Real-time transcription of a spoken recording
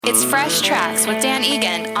It's Fresh Tracks with Dan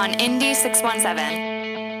Egan on Indy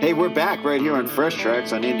 617. Hey, we're back right here on Fresh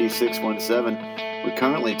Tracks on Indy 617. We're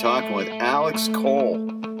currently talking with Alex Cole,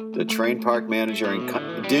 the train park manager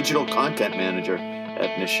and digital content manager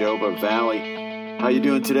at Nashoba Valley. How you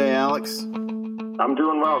doing today, Alex? I'm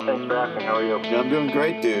doing well. Thanks for asking. How are you? I'm doing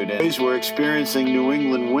great, dude. And we're experiencing New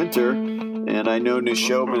England winter, and I know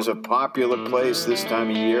Nashoba is a popular place this time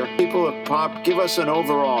of year. People have popped. Give us an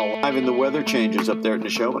overall live in the weather changes up there at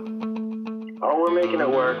Nashoba. Oh, we're making it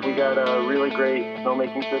work. We got a really great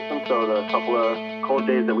snowmaking system, so the couple of cold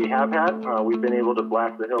days that we have had, we've been able to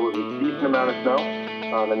blast the hill with a decent amount of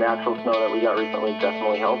snow. The natural snow that we got recently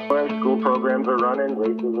definitely helped. School programs are running,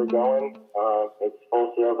 races are going. It's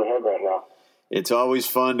full sails ahead right now. It's always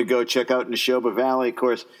fun to go check out Nashoba Valley. Of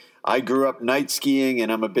course, I grew up night skiing, and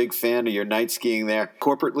I'm a big fan of your night skiing there.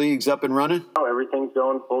 Corporate leagues up and running? Oh, everything's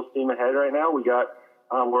going full steam ahead right now. We got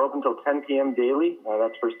we're open until 10 p.m. daily.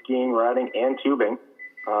 That's for skiing, riding, and tubing.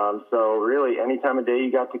 So really, any time of day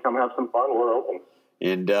you got to come have some fun, we're open.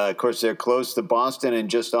 And, of course, they're close to Boston and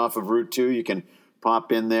just off of Route 2. You can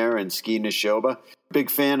pop in there and ski Nashoba. Big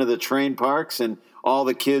fan of the train parks, and all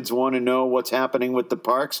the kids want to know what's happening with the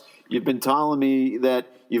parks. You've been telling me that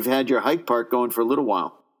you've had your hike park going for a little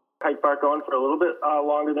while. Hike park going for a little bit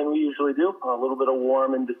longer than we usually do. A little bit of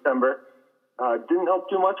warm in December. Didn't help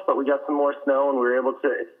too much, but we got some more snow and we were able to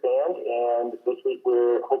expand. And this week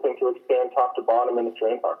we're hoping to expand top to bottom in the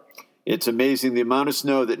train park. It's amazing the amount of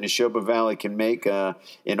snow that Nashoba Valley can make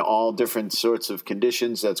in all different sorts of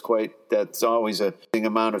conditions. That's always a big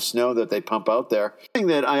amount of snow that they pump out there. The thing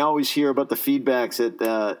that I always hear about the feedbacks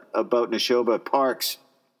about Nashoba Parks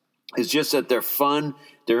is just that they're fun,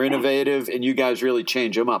 they're innovative, and you guys really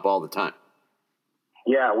change them up all the time.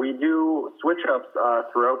 Yeah, we do switch-ups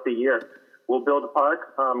throughout the year. We'll build a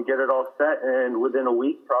park, get it all set, and within a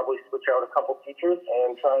week probably switch out a couple teachers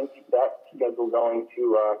and try and keep that schedule going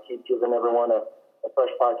to keep giving everyone a fresh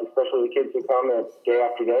park, especially the kids who come day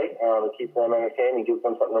after day. It keeps them entertained and gives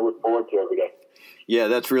them something to look forward to every day. Yeah,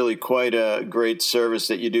 that's really quite a great service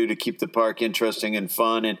that you do to keep the park interesting and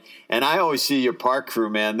fun. And I always see your park crew,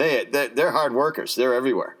 man. They're hard workers. They're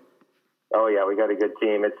everywhere. Oh, yeah, we got a good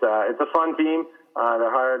team. It's a fun team.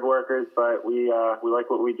 They're hard workers, but we like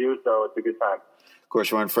what we do, so it's a good time. Of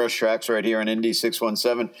course, we're on Fresh Tracks right here on Indy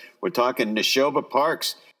 617. We're talking Nashoba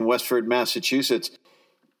Parks in Westford, Massachusetts.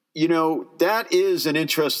 You know, that is an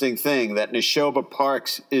interesting thing, that Nashoba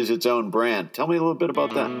Parks is its own brand. Tell me a little bit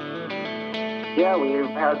about that. Yeah, we've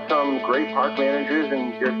had some great park managers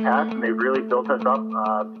in years past, and they've really built us up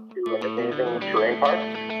to an amazing terrain park.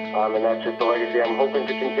 And that's just a legacy I'm hoping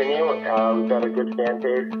to continue. We've got a good fan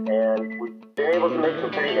base, and we've been able to make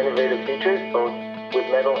some pretty innovative features, both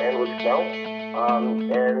with metal and with snow.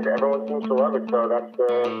 And everyone seems to love it, so that's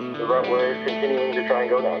the route we're continuing to try and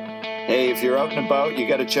go down. Hey, if you're out and about, you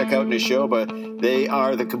got to check out Nashoba. They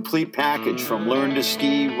are the complete package from learn to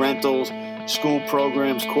ski, rentals, school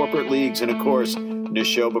programs, corporate leagues, and, of course,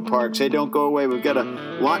 Nashoba Parks. Hey, don't go away. We've got a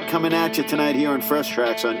lot coming at you tonight here on Fresh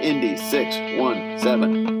Tracks on Indy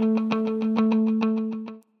 617.